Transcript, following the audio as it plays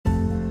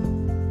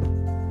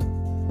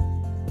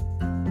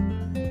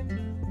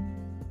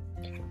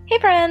Hey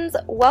friends,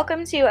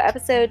 welcome to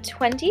episode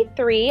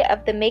 23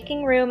 of the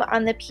Making Room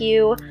on the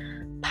Pew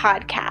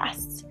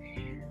podcast.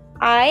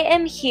 I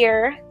am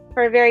here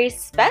for a very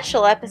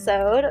special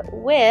episode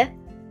with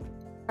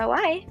my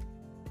wife,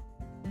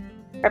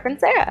 Reverend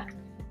Sarah.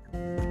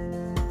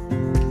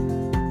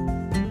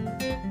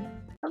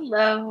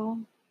 Hello.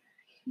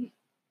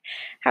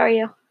 How are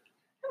you?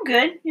 I'm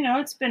good.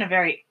 It's been a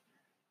very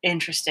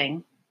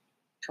interesting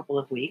couple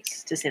of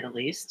weeks, to say the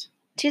least.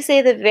 To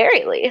say the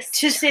very least.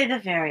 To say the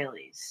very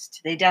least.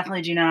 They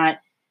definitely do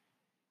not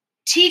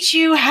teach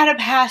you how to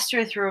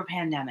pastor through a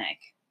pandemic.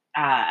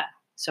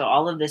 So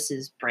all of this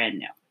is brand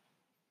new.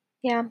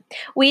 Yeah.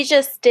 We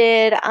just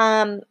did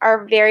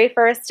our very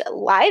first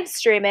live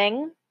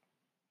streaming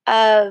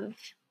of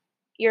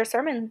your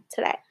sermon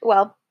today.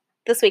 Well,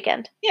 this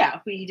weekend. Yeah,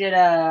 we did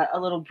a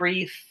little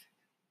brief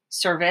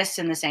service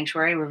in the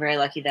sanctuary. We're very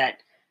lucky that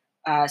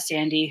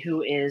Sandy,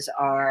 who is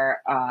our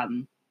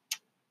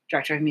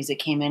director of music,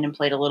 came in and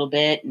played a little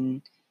bit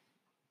and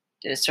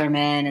did a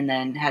sermon and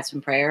then had some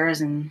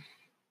prayers, and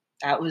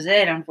that was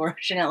it.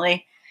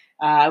 Unfortunately,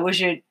 I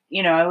wish it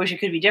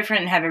could be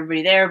different and have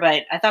everybody there,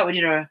 but I thought we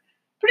did a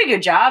pretty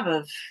good job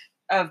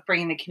of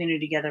bringing the community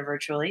together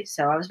virtually.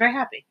 So I was very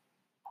happy.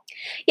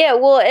 Yeah,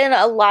 well, and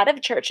a lot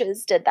of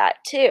churches did that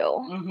too.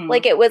 Mm-hmm.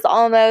 Like, it was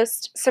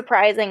almost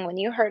surprising when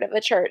you heard of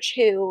a church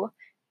who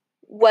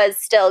was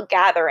still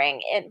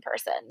gathering in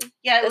person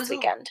this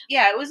weekend.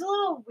 It was a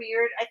little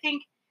weird. I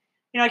think,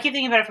 I keep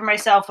thinking about it for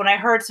myself. When I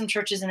heard some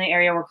churches in the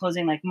area were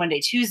closing like Monday,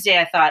 Tuesday,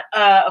 I thought,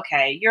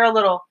 okay, you're a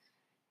little...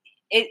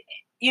 I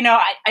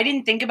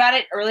didn't think about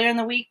it earlier in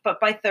the week, but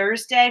by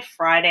Thursday,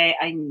 Friday,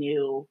 I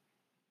knew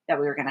that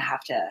we were going to have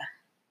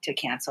to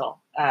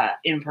cancel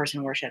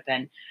in-person worship,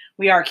 and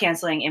we are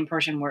canceling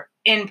in-person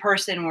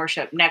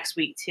worship next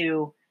week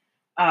too,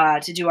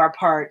 to do our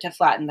part to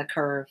flatten the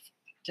curve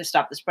to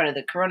stop the spread of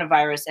the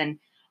coronavirus. And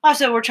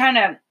also, we're trying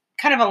to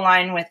kind of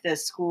align with the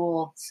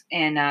schools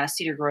in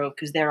Cedar Grove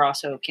because they're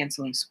also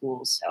canceling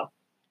schools. So,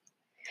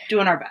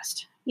 doing our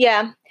best.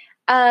 Yeah.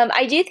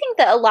 I do think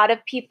that a lot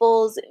of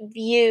people's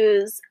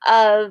views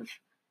of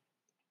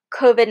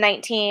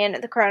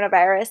COVID-19, the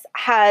coronavirus,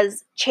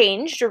 has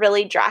changed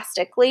really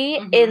drastically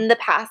in the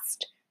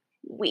past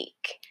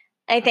week.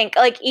 I think,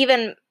 like,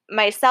 even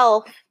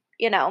myself,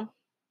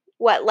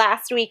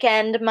 last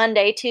weekend,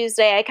 Monday,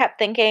 Tuesday, I kept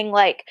thinking,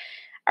 like,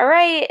 all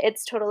right,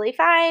 it's totally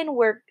fine.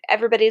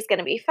 Everybody's going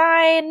to be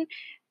fine.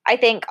 I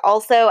think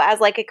also as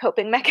like a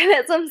coping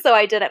mechanism, so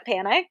I didn't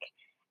panic.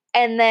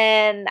 And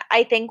then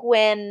I think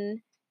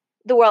when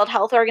the World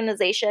Health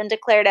Organization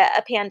declared it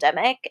a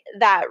pandemic,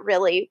 that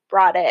really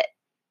brought it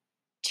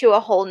to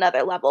a whole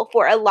nother level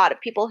for a lot of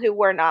people who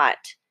were not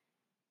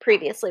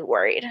previously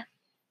worried.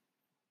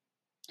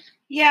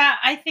 Yeah,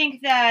 I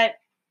think that,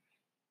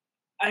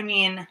 I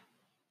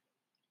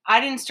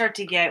didn't start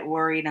to get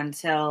worried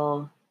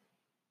until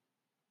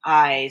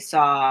I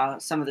saw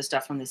some of the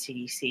stuff from the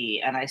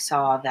CDC, and I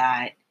saw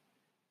that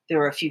there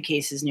were a few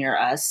cases near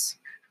us,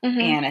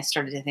 and I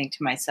started to think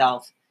to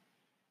myself,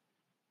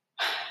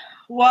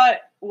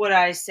 what would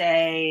I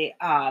say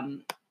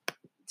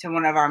to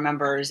one of our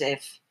members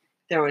if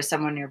there was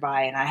someone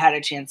nearby and I had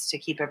a chance to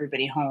keep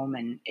everybody home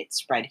and it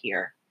spread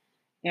here?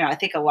 I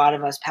think a lot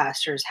of us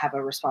pastors have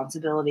a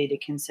responsibility to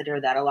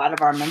consider that a lot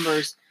of our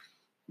members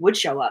would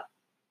show up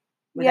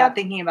without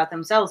thinking about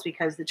themselves,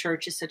 because the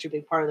church is such a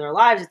big part of their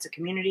lives. It's a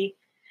community.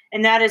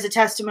 And that is a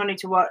testimony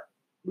to what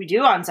we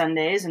do on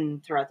Sundays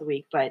and throughout the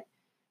week. But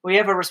we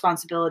have a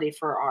responsibility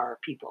for our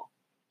people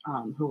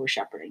who we're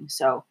shepherding.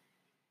 So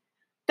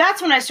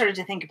that's when I started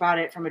to think about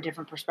it from a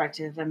different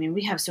perspective.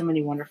 We have so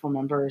many wonderful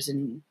members,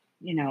 and,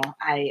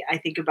 I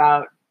think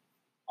about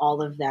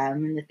all of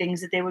them and the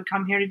things that they would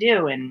come here to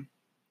do. And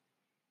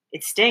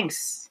it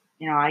stinks.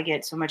 I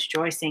get so much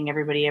joy seeing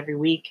everybody every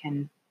week,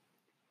 and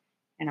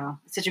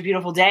it's such a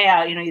beautiful day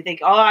out. You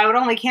think, I would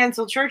only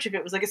cancel church if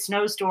it was like a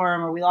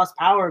snowstorm or we lost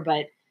power,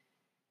 but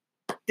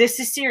this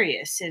is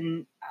serious.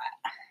 And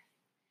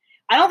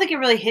I don't think it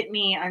really hit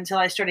me until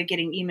I started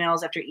getting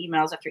emails after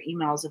emails after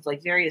emails of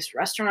like various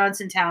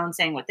restaurants in town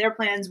saying what their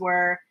plans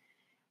were.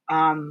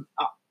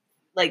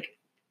 Like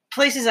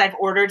places I've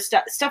ordered,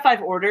 stuff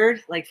I've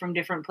ordered, like from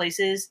different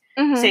places,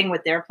 saying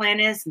what their plan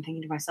is, and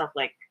thinking to myself,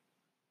 like,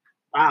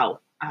 wow,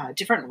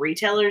 different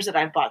retailers that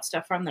I've bought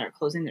stuff from that are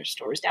closing their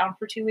stores down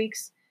for 2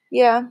 weeks.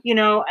 Yeah.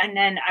 And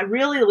then I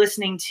really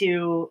listening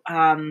to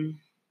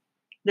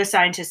the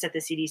scientists at the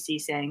CDC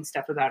saying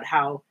stuff about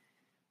how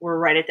we're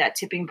right at that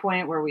tipping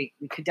point where we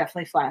could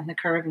definitely flatten the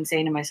curve, and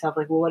saying to myself,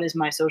 like, well, what is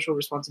my social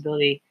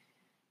responsibility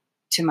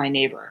to my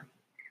neighbor?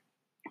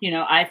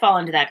 I fall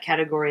into that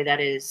category that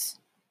is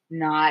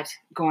not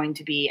going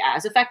to be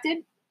as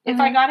affected if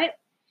I got it.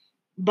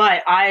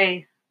 But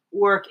I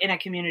work in a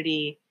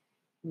community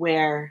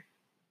where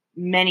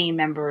many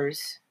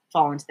members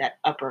fall into that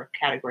upper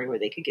category where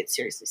they could get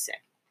seriously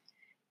sick.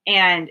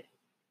 And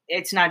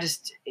it's not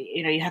just,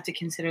 you have to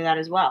consider that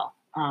as well.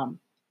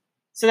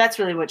 So that's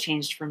really what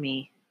changed for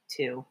me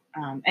too.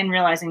 And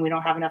realizing we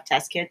don't have enough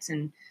test kits,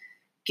 and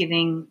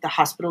giving the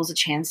hospitals a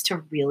chance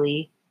to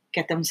really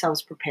get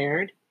themselves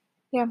prepared.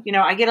 Yeah. You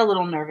know, I get a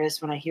little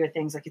nervous when I hear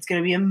things like it's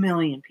going to be 1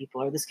 million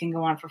people or this can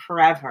go on for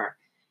forever.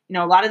 You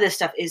know, a lot of this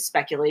stuff is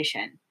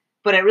speculation,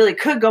 but it really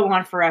could go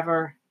on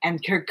forever and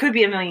there could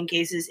be 1 million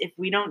cases if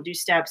we don't do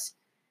steps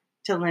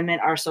to limit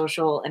our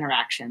social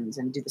interactions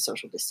and do the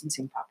social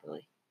distancing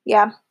properly.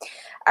 Yeah.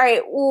 All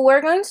right. Well,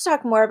 we're going to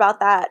talk more about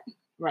that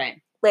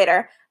Right.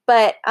 later.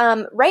 But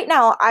right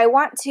now, I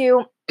want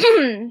to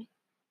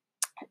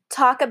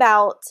talk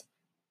about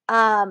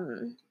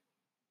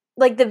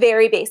like the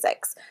very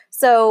basics.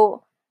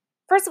 So,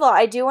 first of all,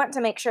 I do want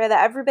to make sure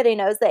that everybody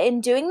knows that in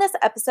doing this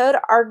episode,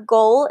 our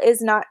goal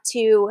is not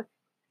to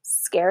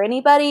scare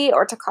anybody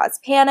or to cause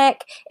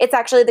panic. It's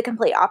actually the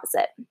complete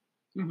opposite.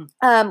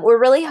 Mm-hmm. We're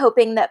really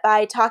hoping that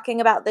by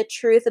talking about the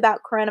truth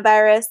about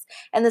coronavirus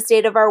and the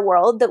state of our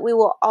world, that we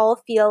will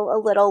all feel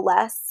a little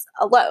less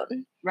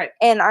alone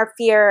in our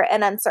fear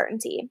and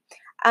uncertainty.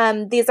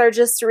 These are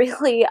just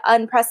really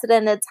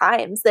unprecedented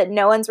times that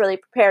no one's really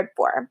prepared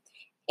for.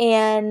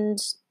 And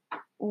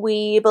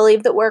we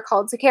believe that we're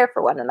called to care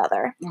for one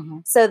another. Mm-hmm.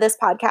 So this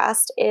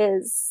podcast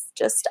is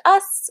just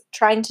us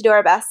trying to do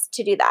our best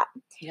to do that.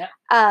 Yeah.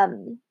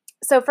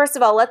 So first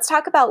of all, let's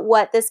talk about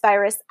what this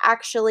virus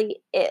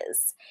actually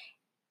is.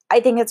 I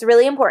think it's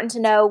really important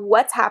to know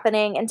what's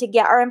happening and to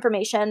get our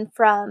information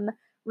from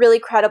really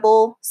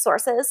credible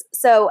sources.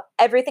 So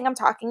everything I'm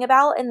talking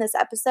about in this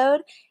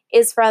episode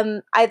is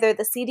from either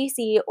the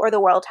CDC or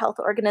the World Health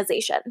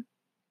Organization.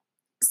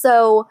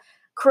 So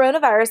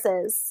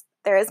coronaviruses,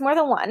 there is more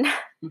than one,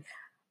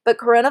 but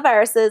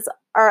coronaviruses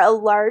are a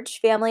large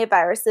family of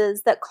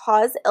viruses that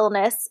cause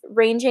illness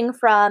ranging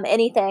from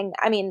anything,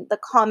 the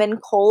common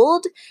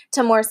cold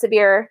to more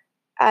severe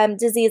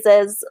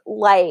diseases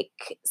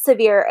like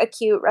severe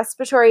acute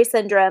respiratory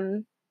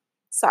syndrome,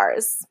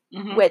 SARS,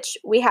 which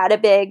we had a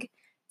big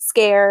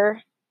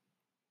scare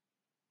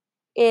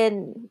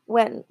in,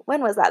 when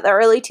was that? The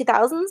early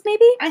 2000s,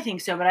 maybe? I think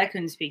so, but I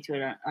couldn't speak to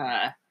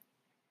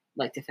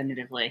it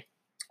definitively.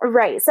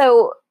 Right.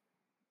 So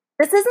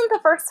this isn't the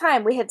first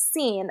time we have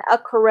seen a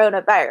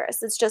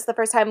coronavirus. It's just the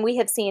first time we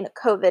have seen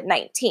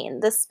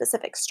COVID-19, this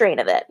specific strain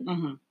of it,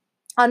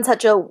 on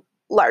such a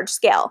large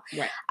scale.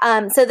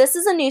 Right. So this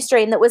is a new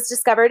strain that was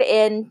discovered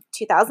in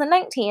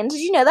 2019. Did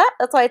you know that?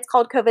 That's why it's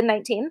called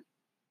COVID-19.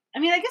 I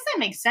guess that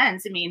makes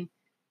sense.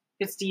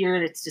 It's the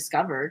year it's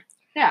discovered.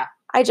 Yeah.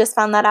 I just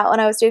found that out when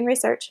I was doing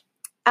research.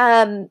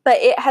 But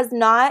it has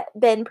not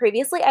been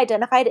previously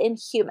identified in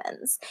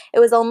humans. It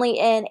was only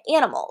in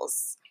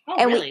animals. Oh,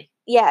 and really?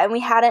 And we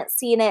hadn't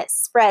seen it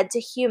spread to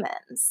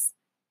humans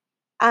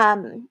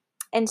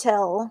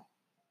until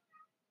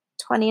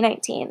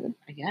 2019.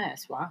 I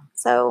guess. Wow.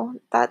 So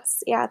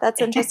that's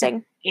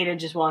interesting. Ada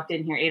just walked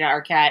in here. Ada,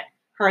 our cat,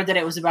 heard that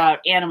it was about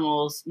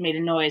animals, made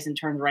a noise, and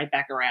turned right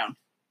back around.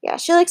 Yeah,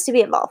 she likes to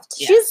be involved.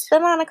 Yes. She's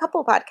been on a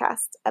couple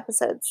podcast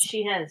episodes.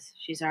 She has.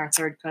 She's our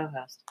third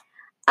co-host.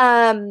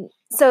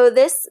 So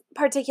this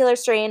particular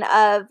strain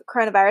of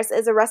coronavirus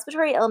is a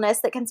respiratory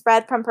illness that can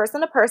spread from person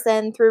to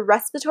person through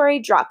respiratory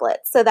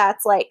droplets. So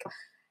that's like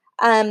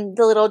the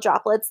little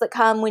droplets that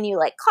come when you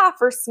like cough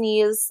or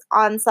sneeze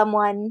on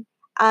someone.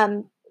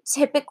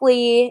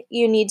 Typically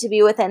you need to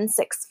be within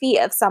 6 feet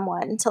of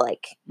someone to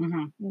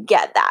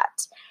get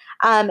that.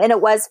 And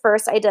it was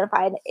first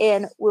identified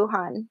in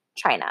Wuhan,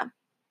 China.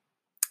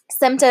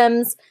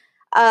 Symptoms,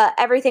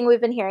 everything we've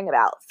been hearing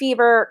about: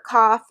 fever,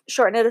 cough,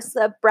 shortness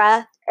of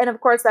breath, and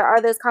of course there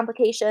are those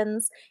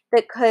complications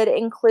that could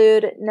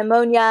include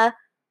pneumonia,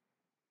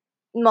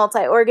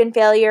 multi-organ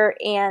failure,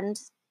 and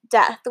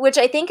death, which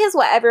I think is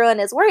what everyone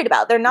is worried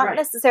about. They're not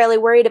necessarily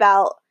worried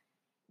about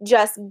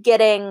just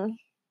getting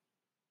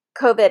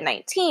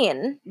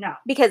COVID-19. No.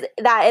 Because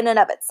that in and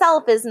of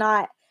itself is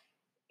not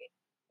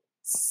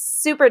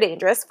super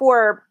dangerous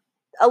for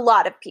a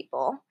lot of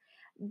people.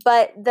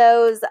 But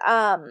those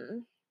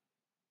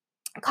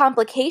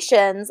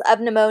complications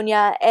of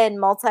pneumonia and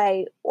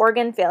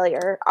multi-organ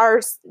failure are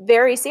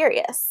very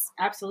serious.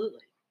 Absolutely.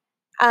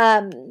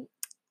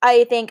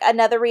 I think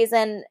another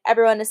reason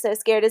everyone is so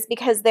scared is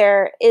because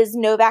there is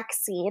no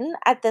vaccine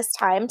at this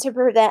time to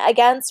prevent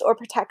against or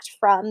protect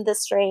from the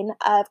strain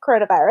of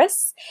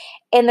coronavirus.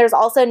 And there's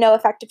also no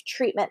effective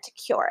treatment to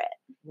cure it.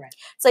 Right.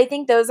 So I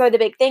think those are the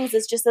big things,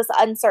 is just this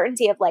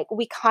uncertainty of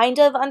we kind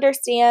of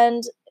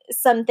understand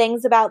some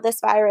things about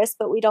this virus,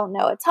 but we don't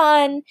know a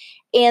ton,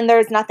 and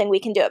there's nothing we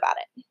can do about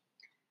it.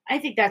 I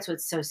think that's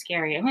what's so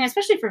scary.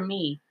 Especially for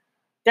me,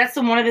 that's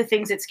one of the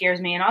things that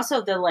scares me. And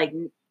also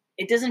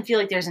it doesn't feel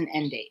like there's an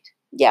end date.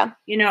 Yeah.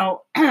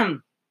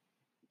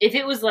 If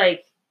it was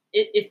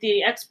if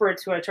the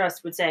experts who I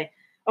trust would say,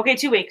 okay,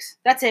 2 weeks,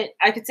 that's it.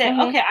 I could say,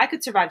 okay, I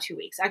could survive 2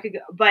 weeks. I could go,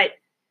 but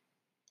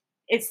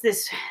it's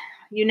this,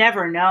 you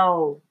never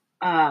know,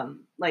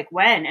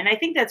 when, and I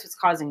think that's what's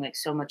causing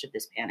so much of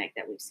this panic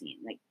that we've seen.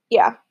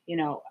 Yeah.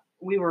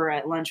 We were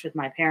at lunch with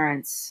my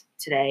parents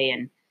today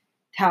and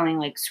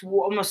telling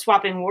almost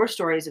swapping war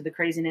stories of the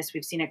craziness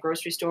we've seen at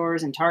grocery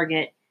stores and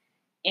Target.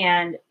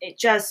 And it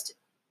just,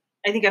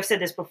 I think I've said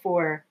this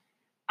before,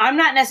 I'm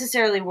not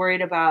necessarily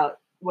worried about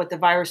what the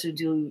virus would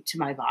do to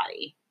my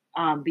body,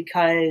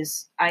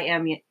 because I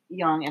am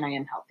young and I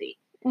am healthy.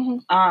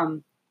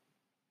 I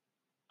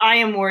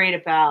am worried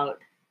about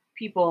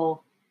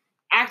people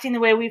acting the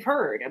way we've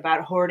heard,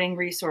 about hoarding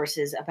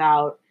resources,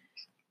 about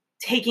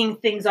taking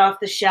things off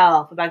the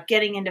shelf, about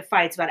getting into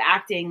fights, about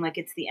acting like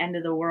it's the end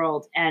of the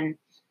world. And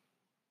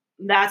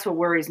that's what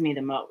worries me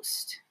the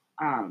most.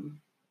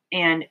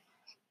 And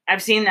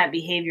I've seen that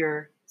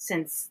behavior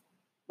since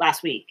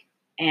last week,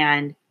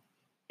 and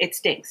it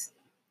stinks,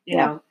 you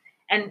know?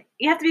 And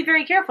you have to be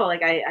very careful.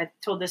 Like I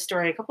told this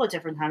story a couple of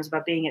different times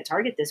about being at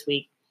Target this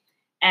week.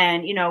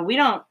 And, we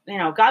don't,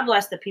 God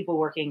bless the people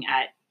working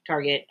at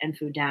Target and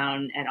Food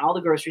Down and all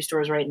the grocery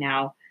stores right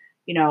now.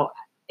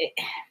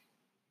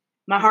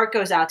 My heart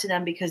goes out to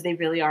them because they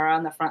really are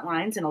on the front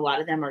lines, and a lot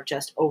of them are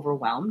just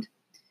overwhelmed.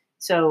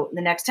 So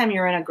the next time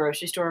you're in a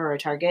grocery store or a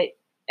Target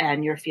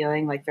and you're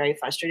feeling like very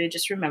frustrated,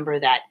 just remember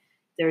that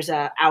there's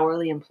a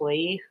hourly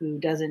employee who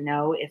doesn't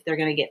know if they're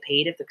going to get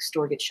paid if the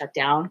store gets shut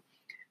down,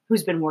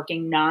 who's been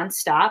working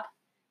nonstop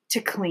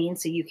to clean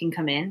so you can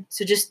come in.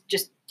 So just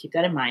keep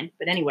that in mind.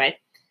 But anyway.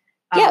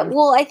 Yeah,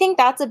 well, I think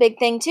that's a big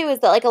thing too, is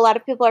that like a lot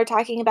of people are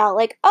talking about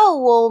like,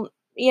 oh,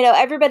 well,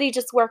 everybody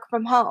just work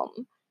from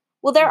home.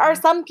 Well, there are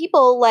some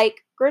people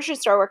like grocery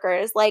store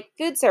workers, like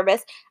food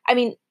service. I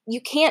mean, you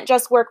can't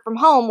just work from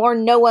home or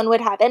no one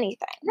would have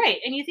anything. Right.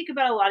 And you think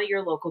about a lot of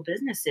your local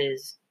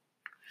businesses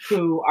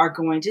who are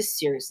going to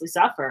seriously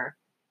suffer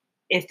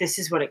if this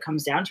is what it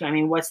comes down to. I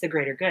mean, what's the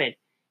greater good?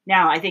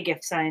 Now, I think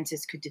if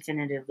scientists could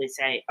definitively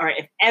say, all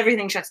right, if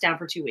everything shuts down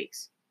for 2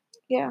 weeks,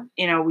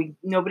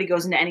 nobody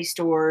goes into any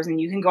stores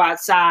and you can go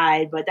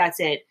outside, but that's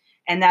it,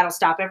 and that'll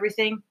stop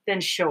everything,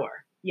 then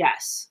sure,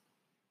 yes.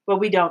 But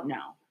we don't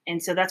know.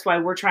 And so that's why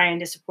we're trying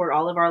to support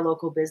all of our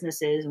local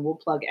businesses, and we'll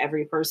plug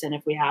every person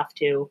if we have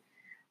to.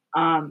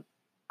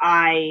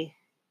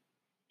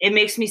 It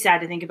makes me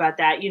sad to think about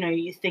that.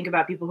 You think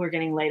about people who are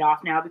getting laid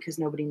off now because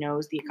nobody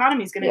knows the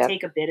economy is going to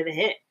take a bit of a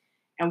hit,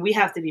 and we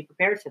have to be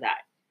prepared for that.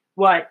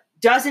 What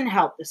doesn't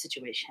help the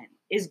situation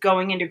is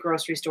going into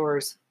grocery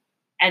stores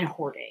and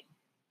hoarding.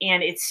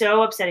 And it's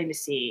so upsetting to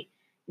see.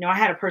 I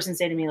had a person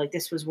say to me, like,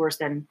 this was worse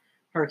than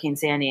Hurricane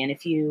Sandy. And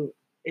if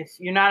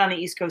you're not on the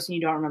East Coast and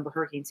you don't remember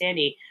Hurricane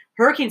Sandy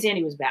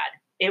was bad.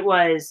 It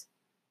was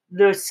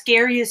the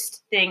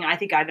scariest thing I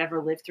think I've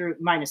ever lived through,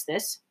 minus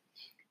this.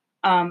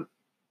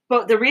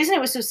 But the reason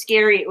it was so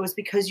scary, it was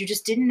because you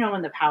just didn't know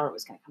when the power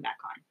was going to come back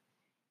on.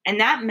 And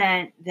that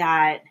meant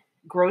that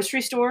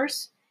grocery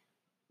stores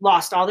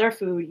lost all their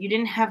food. You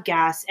didn't have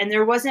gas, and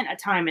there wasn't a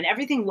time, and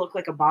everything looked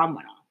like a bomb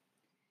went off.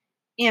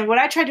 And what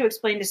I tried to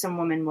explain to some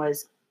woman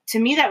was, to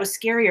me, that was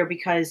scarier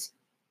because,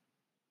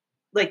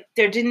 like,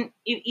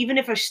 even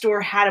if a store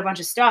had a bunch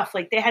of stuff,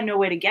 like, they had no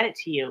way to get it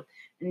to you.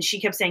 And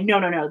she kept saying,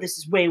 no, this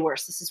is way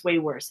worse. This is way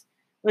worse.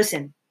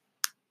 Listen,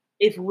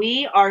 if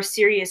we are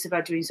serious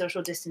about doing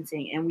social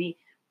distancing and we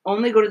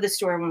only go to the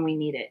store when we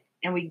need it,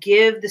 and we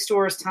give the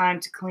stores time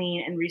to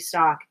clean and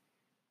restock,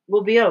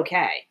 we'll be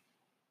okay.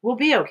 We'll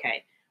be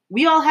okay.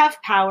 We all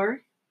have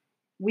power.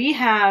 We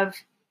have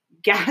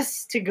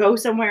gas to go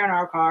somewhere in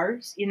our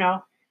cars.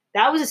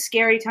 That was a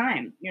scary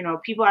time.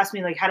 People ask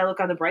me, like, how to look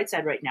on the bright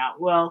side right now.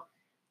 Well,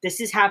 this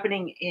is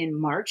happening in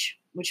March,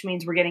 which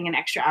means we're getting an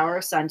extra hour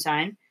of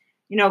sunshine.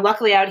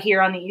 Luckily out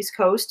here on the East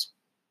Coast,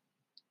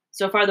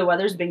 so far the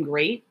weather's been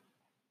great.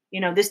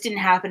 This didn't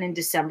happen in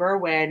December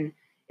when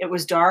it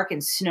was dark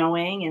and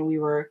snowing and we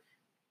were,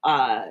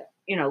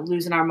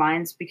 losing our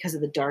minds because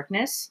of the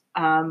darkness.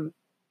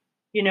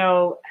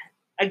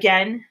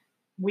 Again,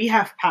 we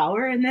have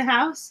power in the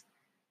house.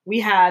 We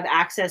have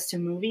access to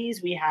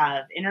movies. We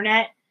have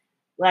internet.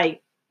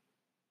 Like,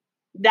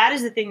 that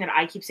is the thing that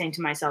I keep saying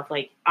to myself.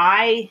 Like,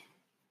 I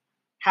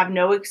have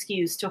no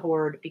excuse to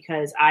hoard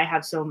because I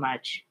have so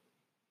much.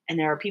 And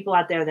there are people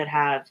out there that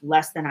have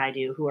less than I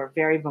do who are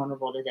very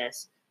vulnerable to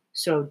this.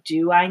 So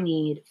do I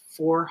need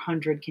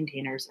 400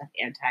 containers of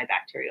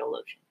antibacterial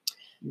lotion?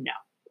 No.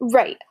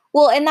 Right.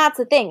 Well, and that's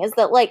the thing, is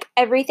that, like,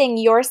 everything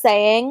you're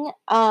saying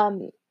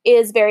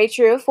is very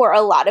true for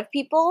a lot of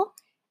people.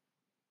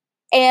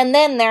 And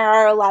then there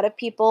are a lot of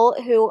people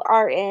who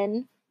are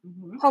in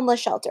homeless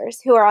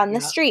shelters, who are on the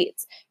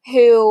streets,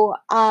 who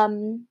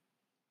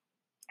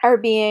are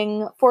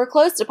being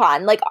foreclosed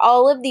upon. Like,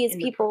 all of these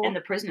people. And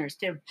the prisoners,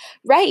 too.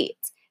 Right.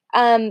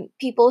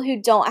 People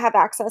who don't have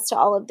access to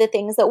all of the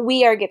things that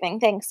we are giving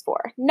thanks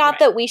for. Not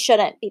that we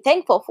shouldn't be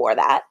thankful for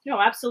that.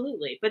 No,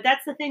 absolutely. But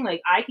that's the thing.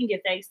 Like, I can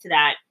give thanks to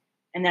that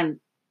and then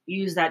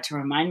use that to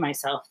remind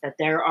myself that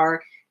there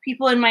are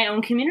people in my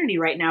own community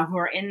right now who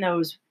are in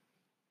those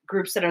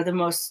groups that are the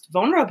most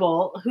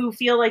vulnerable, who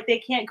feel like they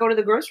can't go to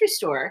the grocery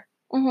store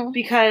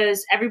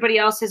because everybody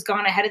else has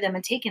gone ahead of them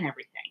and taken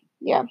everything.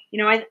 Yeah.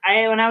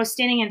 I when I was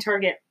standing in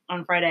Target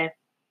on Friday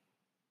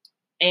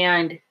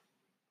and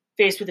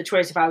faced with the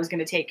choice if I was going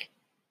to take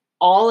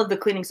all of the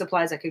cleaning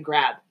supplies I could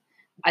grab,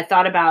 I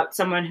thought about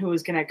someone who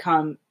was going to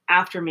come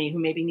after me, who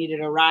maybe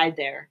needed a ride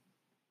there,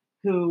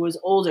 who was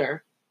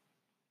older,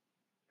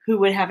 who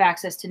would have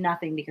access to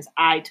nothing because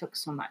I took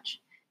so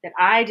much that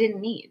I didn't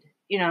need.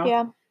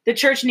 Yeah. The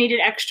church needed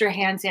extra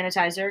hand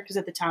sanitizer because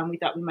at the time we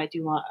thought we might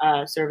do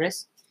a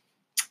service.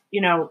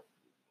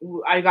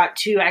 I got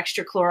 2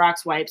 extra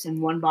Clorox wipes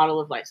and 1 bottle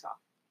of Lysol.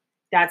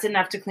 That's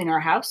enough to clean our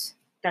house.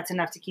 That's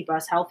enough to keep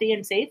us healthy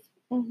and safe,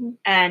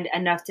 and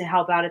enough to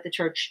help out at the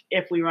church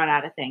if we run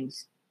out of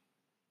things.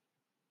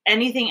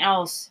 Anything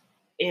else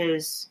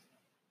is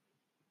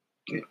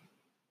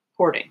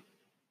hoarding.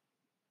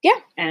 Yeah.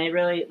 And it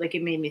really, like,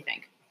 it made me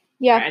think.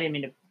 Yeah. I didn't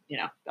mean to,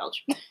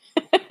 belch.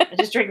 I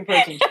just drank a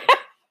protein shake.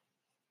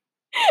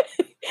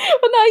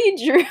 Well, now you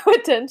drew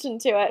attention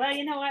to it. Well,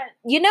 you know what?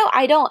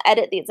 I don't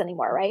edit these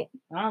anymore, right?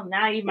 Well,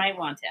 now you might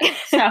want to.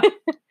 So.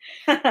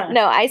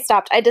 No, I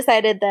stopped. I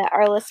decided that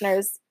our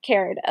listeners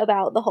cared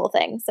about the whole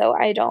thing, so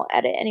I don't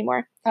edit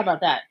anymore. How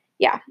about that?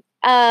 Yeah.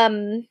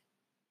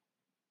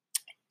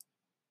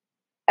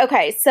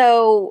 Okay,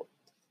 so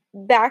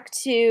back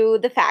to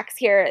the facts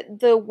here.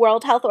 The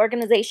World Health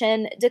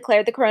Organization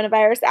declared the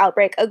coronavirus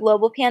outbreak a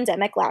global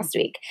pandemic last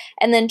week,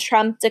 and then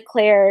Trump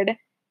declared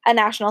a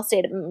national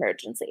state of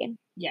emergency.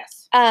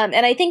 Yes.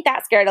 And I think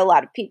that scared a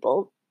lot of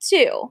people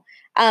too.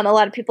 A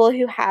lot of people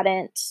who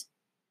hadn't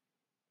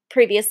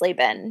previously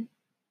been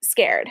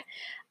scared.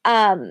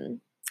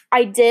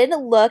 I did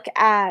look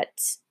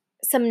at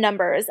some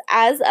numbers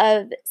as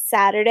of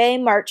Saturday,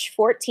 March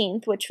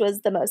 14th, which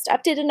was the most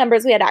updated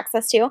numbers we had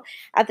access to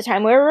at the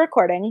time we were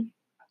recording.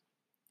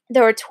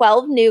 There were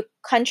 12 new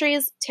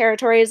countries,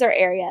 territories, or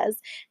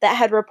areas that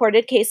had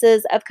reported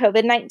cases of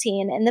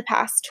COVID-19 in the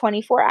past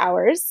 24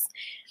 hours.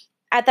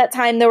 At that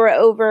time, there were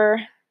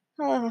over,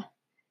 I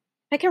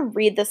can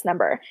read this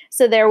number.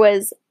 So there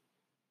was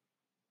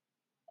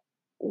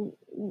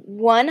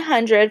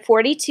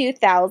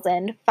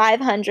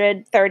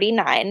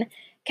 142,539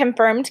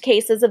 confirmed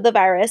cases of the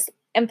virus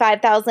and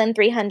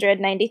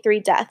 5,393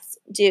 deaths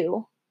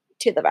due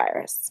to the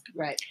virus.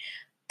 Right.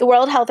 The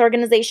World Health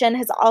Organization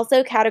has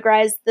also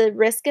categorized the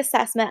risk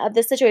assessment of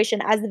the situation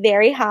as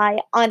very high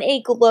on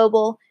a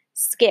global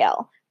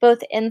scale,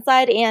 both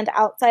inside and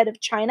outside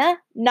of China,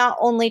 not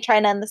only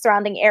China and the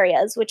surrounding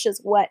areas, which is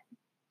what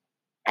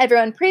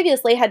everyone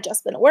previously had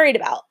just been worried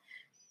about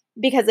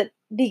because it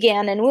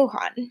began in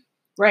Wuhan.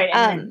 Right.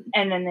 And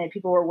then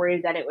people were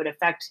worried that it would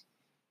affect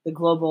the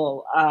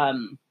global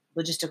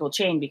logistical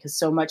chain because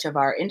so much of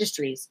our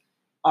industries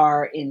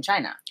are in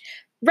China.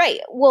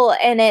 Right. Well,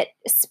 and it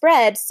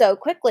spread so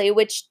quickly,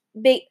 which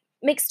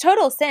makes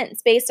total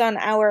sense based on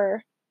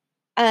our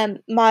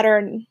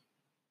modern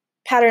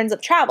patterns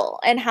of travel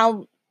and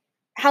how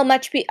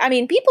much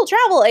people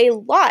travel a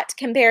lot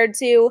compared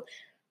to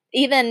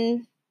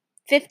even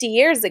 50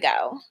 years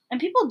ago.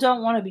 And people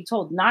don't want to be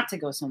told not to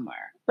go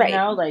somewhere. Right.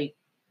 Like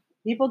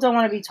people don't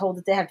want to be told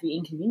that they have to be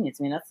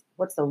inconvenienced. I mean,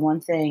 what's the one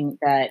thing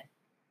that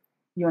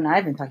you and I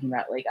have been talking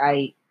about? Like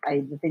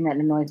the thing that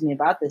annoys me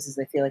about this is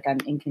I feel like I'm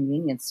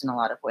inconvenienced in a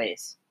lot of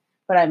ways,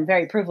 but I'm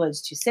very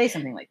privileged to say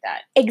something like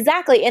that.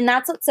 Exactly. And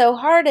that's what's so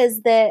hard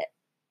is that,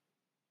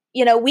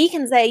 we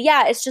can say,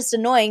 yeah, it's just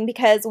annoying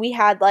because we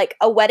had like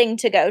a wedding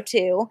to go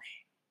to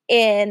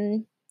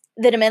in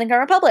the Dominican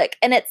Republic.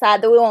 And it's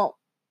sad that we won't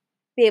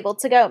be able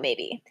to go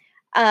maybe.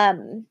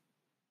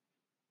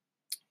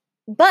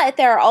 But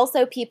there are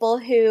also people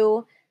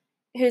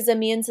whose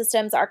immune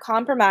systems are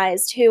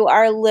compromised, who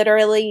are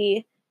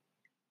literally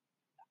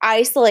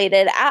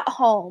isolated at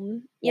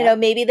home. Yeah.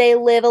 Maybe they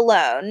live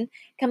alone,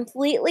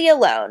 completely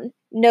alone,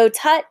 no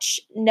touch,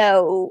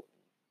 no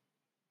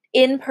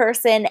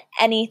in-person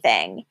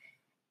anything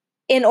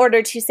in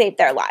order to save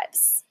their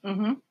lives.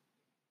 Mm-hmm.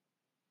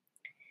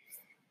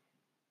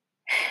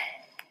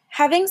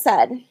 Having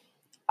said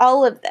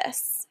all of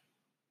this,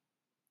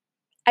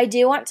 I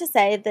do want to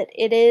say that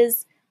it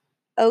is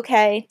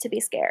okay to be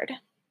scared.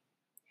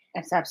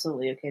 It's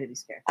absolutely okay to be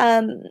scared.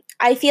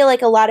 I feel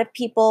like a lot of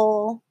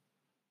people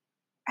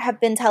have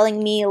been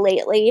telling me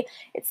lately,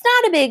 it's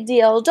not a big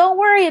deal. Don't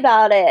worry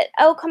about it.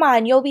 Oh, come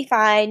on. You'll be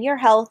fine. You're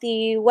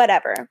healthy,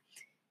 whatever.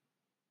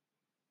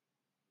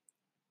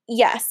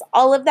 Yes,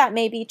 all of that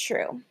may be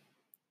true.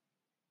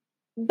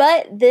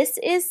 But this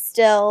is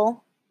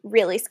still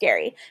really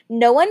scary.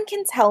 No one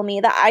can tell me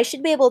that I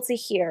should be able to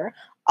hear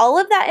all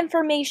of that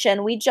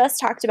information we just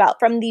talked about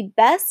from the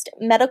best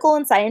medical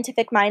and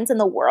scientific minds in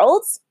the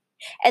world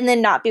and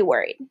then not be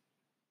worried.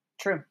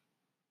 True.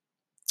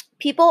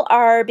 People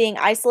are being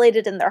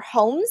isolated in their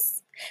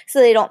homes so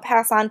they don't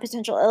pass on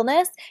potential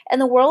illness,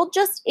 and the world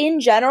just in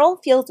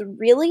general feels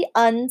really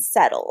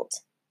unsettled.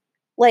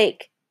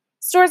 Like,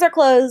 stores are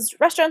closed,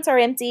 restaurants are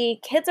empty,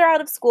 kids are out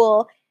of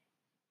school.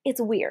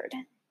 It's weird.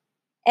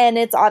 And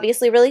it's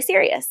obviously really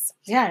serious.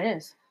 Yeah, it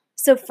is.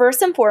 So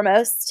first and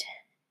foremost,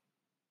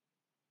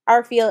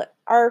 our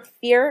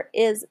fear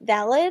is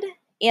valid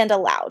and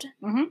allowed.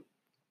 Mm-hmm.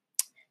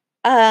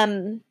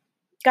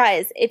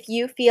 Guys, if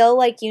you feel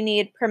like you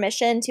need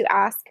permission to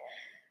ask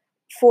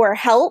for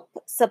help,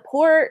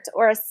 support,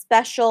 or a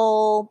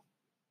special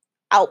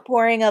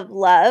outpouring of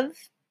love,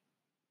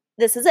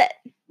 this is it.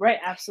 Right,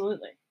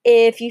 absolutely.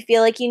 If you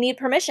feel like you need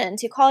permission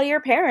to call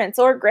your parents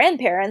or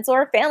grandparents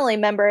or family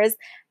members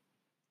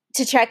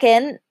to check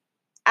in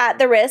at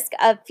the risk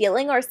of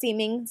feeling or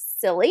seeming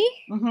silly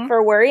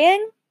for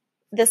worrying,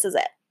 this is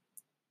it.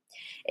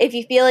 If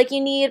you feel like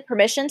you need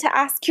permission to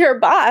ask your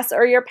boss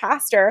or your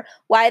pastor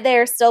why they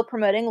are still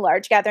promoting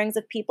large gatherings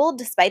of people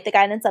despite the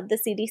guidance of the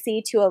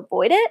CDC to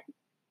avoid it,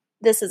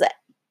 this is it.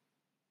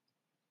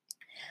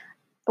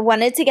 I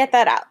wanted to get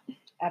that out.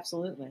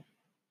 Absolutely.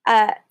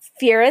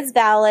 Fear is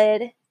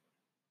valid.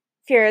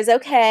 Fear is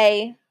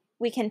okay.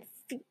 We can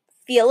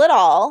feel it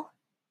all,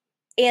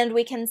 and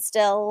we can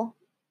still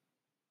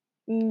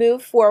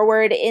move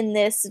forward in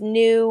this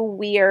new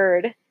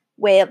weird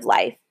way of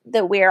life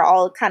that we're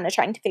all kind of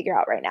trying to figure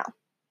out right now.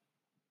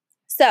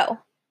 So,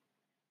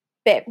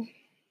 babe,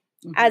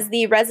 as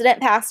the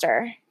resident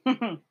pastor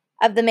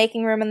of the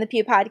Making Room in the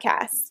Pew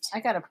podcast, I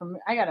got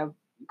a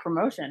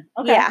promotion.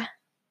 Okay. Yeah.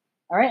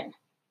 All right.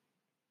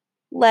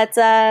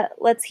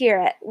 Let's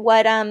hear it.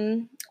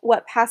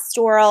 What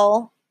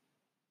pastoral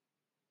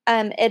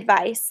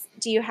advice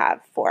do you have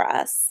for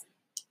us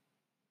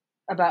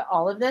about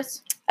all of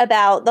this?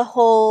 About the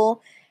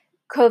whole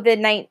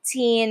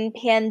COVID-19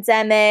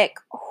 pandemic,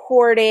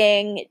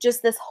 hoarding,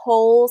 just this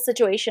whole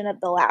situation of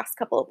the last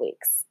couple of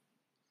weeks.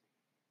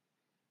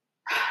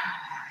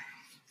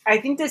 I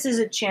think this is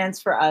a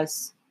chance for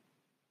us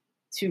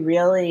to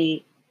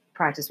really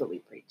practice what we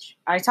preach.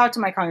 I talk to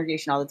my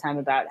congregation all the time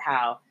about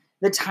how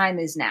the time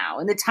is now,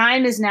 and the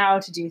time is now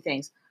to do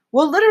things.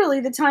 Well,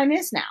 literally, the time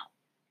is now.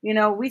 You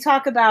know, we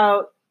talk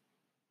about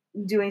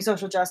doing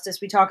social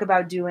justice. We talk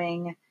about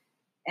doing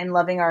and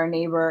loving our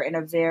neighbor in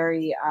a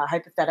very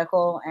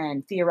hypothetical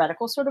and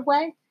theoretical sort of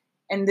way.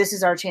 And this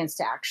is our chance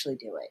to actually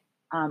do it.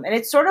 And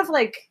it's sort of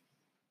like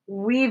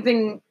we've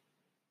been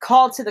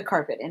called to the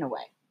carpet in a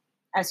way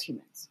as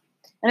humans,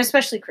 and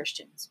especially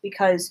Christians,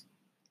 because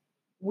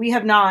we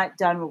have not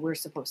done what we're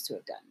supposed to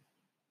have done.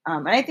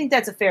 And I think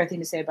that's a fair thing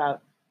to say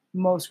about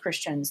most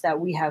Christians, that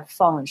we have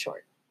fallen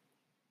short.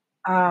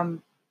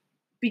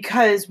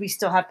 Because we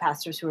still have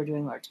pastors who are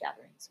doing large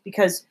gatherings,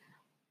 because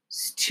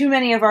too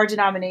many of our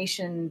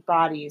denomination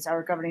bodies,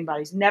 our governing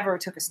bodies, never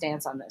took a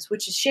stance on this,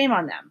 which is shame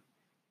on them.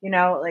 You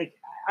know, like,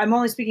 I'm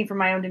only speaking for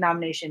my own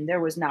denomination. There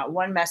was not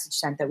one message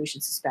sent that we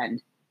should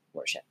suspend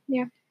worship.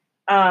 Yeah.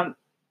 And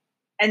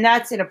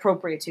that's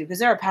inappropriate too, because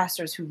there are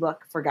pastors who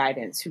look for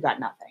guidance who got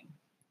nothing.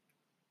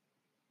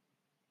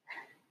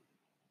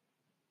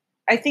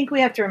 I think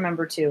we have to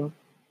remember too,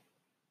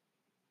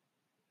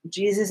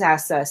 Jesus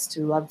asks us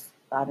to love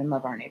God and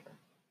love our neighbor.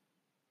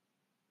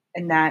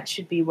 And that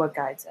should be what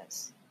guides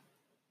us.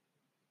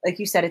 Like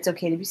you said, it's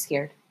okay to be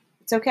scared.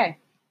 It's okay.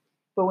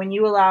 But when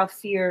you allow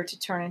fear to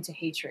turn into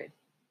hatred,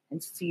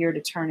 and fear to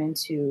turn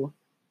into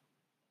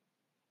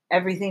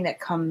everything that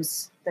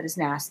is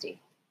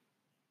nasty,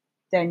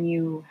 then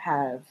you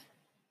have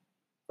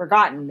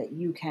forgotten that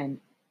you can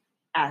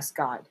ask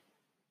God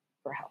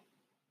for help.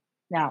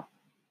 Now,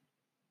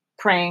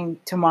 praying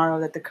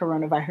tomorrow that the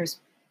coronavirus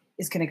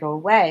is going to go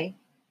away,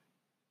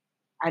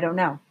 I don't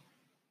know.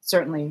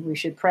 Certainly we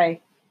should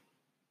pray.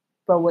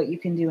 But what you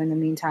can do in the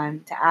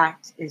meantime to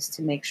act is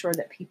to make sure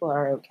that people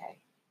are okay.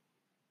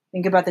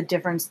 Think about the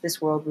difference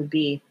this world would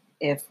be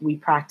if we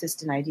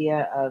practiced an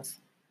idea of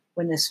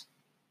when this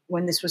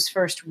was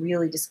first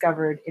really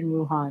discovered in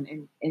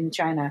Wuhan, in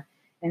China,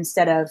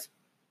 instead of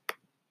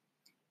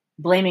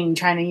blaming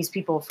Chinese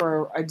people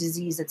for a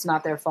disease that's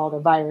not their fault, a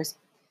virus.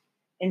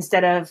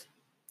 Instead of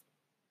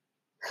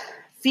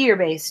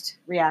fear-based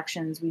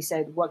reactions, we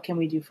said, what can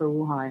we do for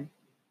Wuhan?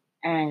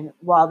 And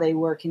while they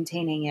were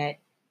containing it,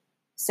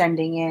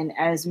 sending in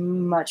as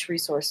much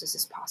resources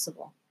as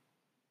possible.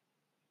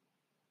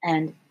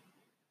 And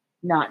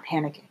not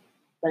panicking,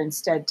 but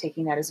instead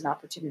taking that as an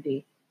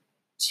opportunity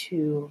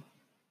to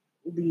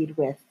lead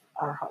with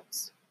our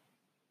hearts.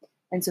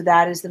 And so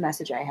that is the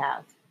message I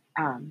have.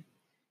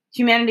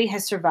 Humanity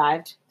has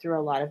survived through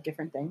a lot of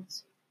different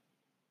things.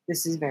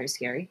 This is very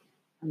scary.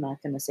 I'm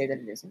not going to say that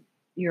it isn't.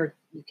 You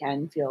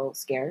can feel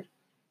scared.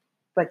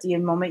 But the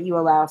moment you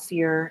allow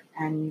fear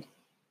and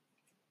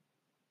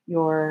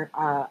your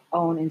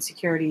own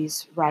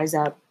insecurities rise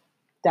up,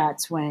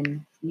 that's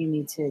when you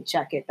need to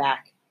check it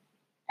back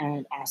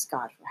and ask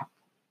God for help.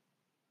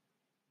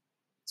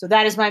 So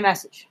that is my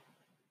message.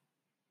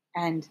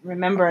 And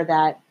remember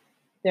that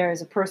there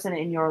is a person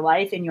in your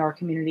life, in your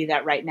community,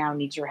 that right now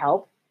needs your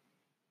help.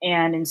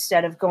 And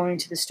instead of going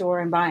to the store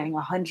and buying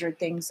 100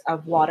 things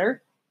of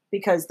water,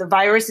 because the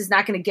virus is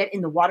not going to get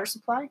in the water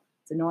supply,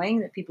 it's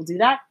annoying that people do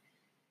that,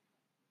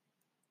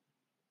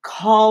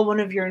 call one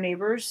of your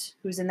neighbors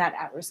who's in that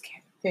at-risk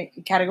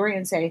category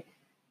and say,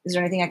 is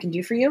there anything I can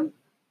do for you?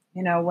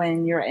 You know,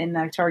 when you're in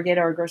a Target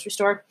or a grocery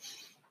store,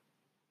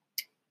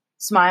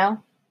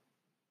 smile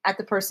at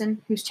the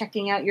person who's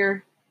checking out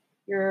your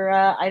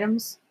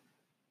items.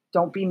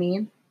 Don't be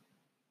mean.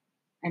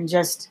 And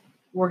just,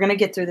 we're going to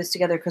get through this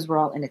together because we're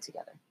all in it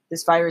together.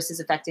 This virus is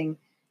affecting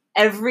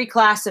every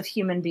class of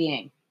human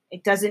being.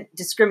 It doesn't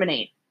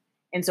discriminate.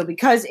 And so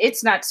because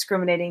it's not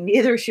discriminating,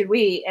 neither should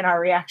we in our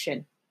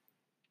reaction.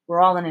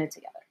 We're all in it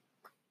together.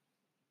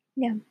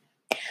 Yeah.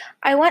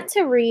 I want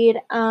to read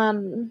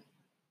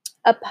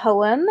a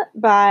poem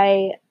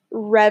by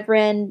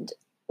Reverend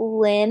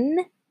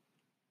Lynn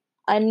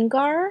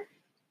Ungar.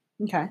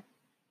 Okay.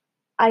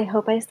 I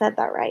hope I said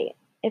that right.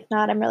 If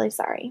not, I'm really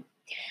sorry.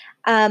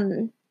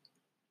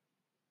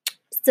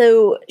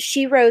 So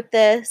she wrote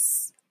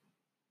this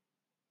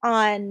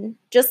on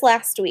just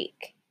last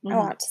week. I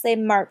want to say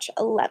March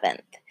 11th.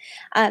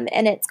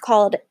 And it's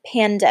called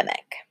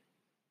Pandemic.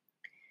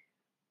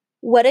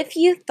 What if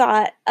you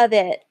thought of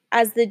it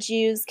as the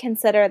Jews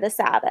consider the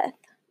Sabbath,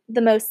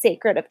 the most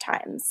sacred of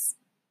times?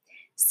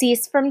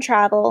 Cease from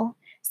travel,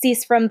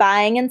 cease from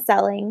buying and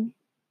selling,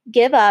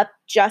 give up,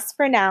 just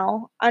for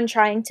now, on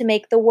trying to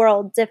make the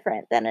world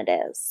different than it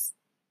is.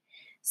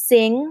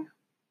 Sing,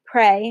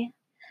 pray,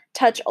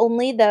 touch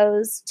only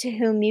those to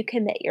whom you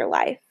commit your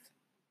life.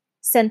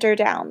 Center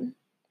down.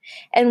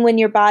 And when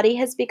your body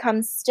has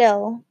become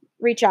still,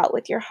 reach out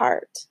with your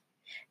heart.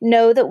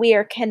 Know that we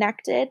are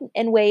connected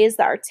in ways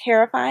that are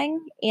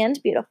terrifying and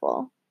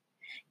beautiful.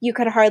 You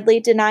could hardly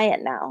deny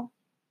it now.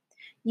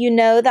 You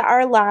know that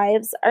our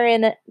lives are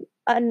in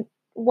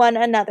one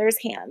another's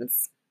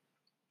hands.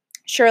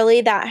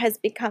 Surely that has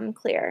become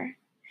clear.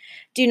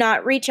 Do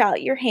not reach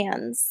out your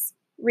hands.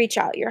 Reach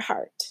out your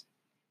heart.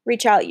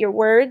 Reach out your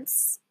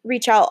words.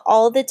 Reach out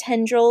all the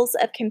tendrils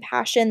of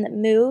compassion that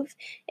move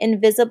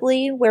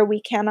invisibly where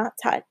we cannot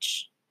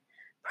touch.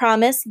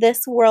 Promise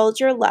this world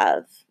your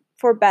love,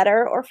 for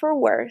better or for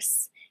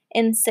worse,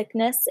 in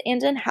sickness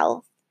and in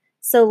health,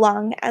 so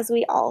long as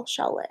we all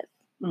shall live.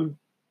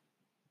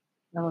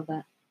 I love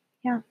that.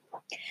 Yeah.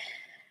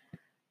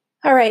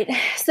 All right.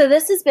 So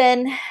this has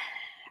been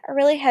a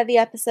really heavy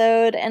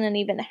episode and an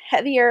even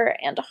heavier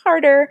and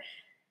harder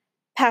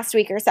past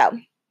week or so.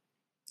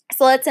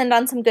 So let's end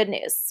on some good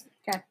news.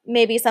 Okay.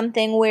 Maybe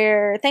something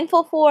we're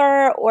thankful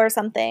for or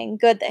something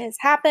good that has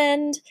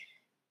happened.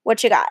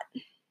 What you got?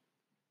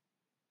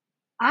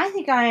 I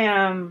think I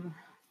am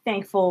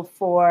thankful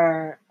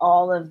for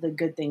all of the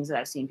good things that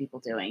I've seen people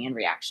doing in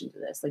reaction to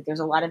this. Like, there's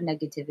a lot of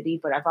negativity,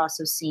 but I've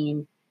also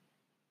seen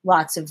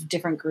lots of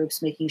different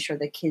groups making sure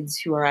that kids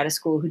who are out of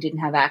school who didn't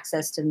have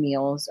access to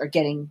meals are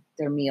getting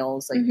their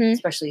meals, like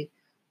especially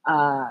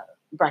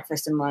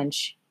breakfast and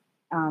lunch.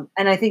 And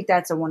I think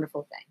that's a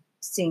wonderful thing,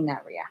 seeing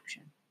that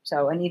reaction.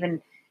 So, and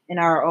even in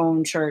our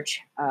own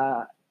church,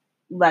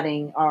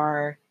 letting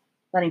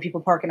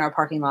people park in our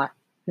parking lot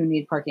who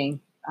need parking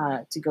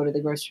to go to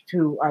the grocery,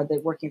 who are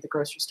working at the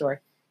grocery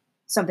store,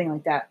 something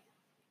like that.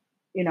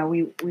 You know,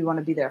 we want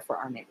to be there for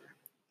our neighbor.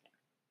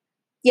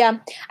 Yeah,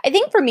 I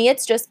think for me,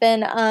 it's just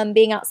been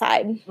being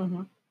outside.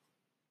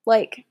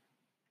 Like,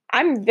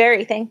 I'm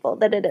very thankful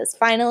that it is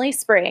finally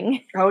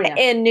spring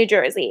in New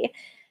Jersey,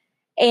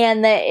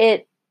 and that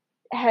it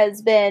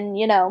has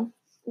been,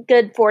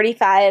 good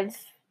 45,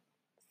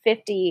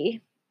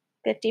 50,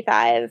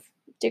 55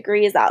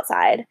 degrees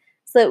outside,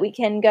 so that we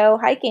can go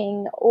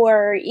hiking,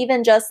 or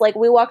even just like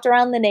we walked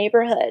around the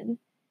neighborhood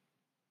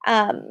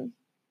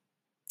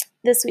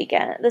this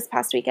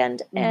past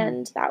weekend,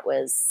 and that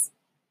was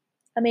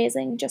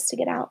amazing just to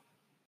get out.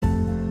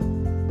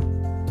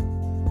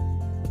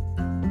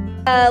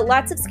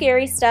 Lots of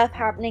scary stuff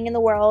happening in the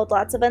world,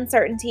 lots of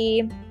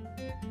uncertainty,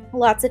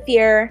 lots of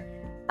fear,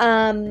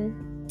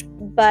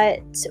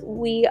 but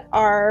we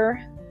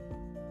are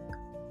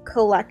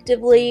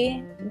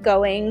collectively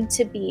going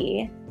to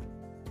be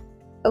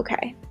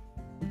okay.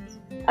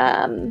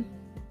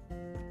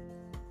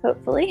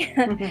 Hopefully,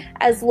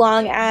 as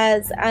long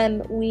as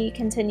we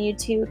continue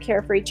to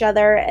care for each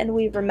other and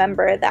we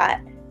remember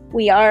that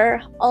we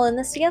are all in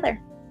this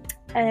together.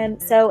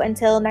 So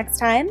until next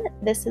time,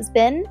 this has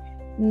been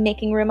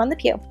Making Room on the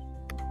Pew.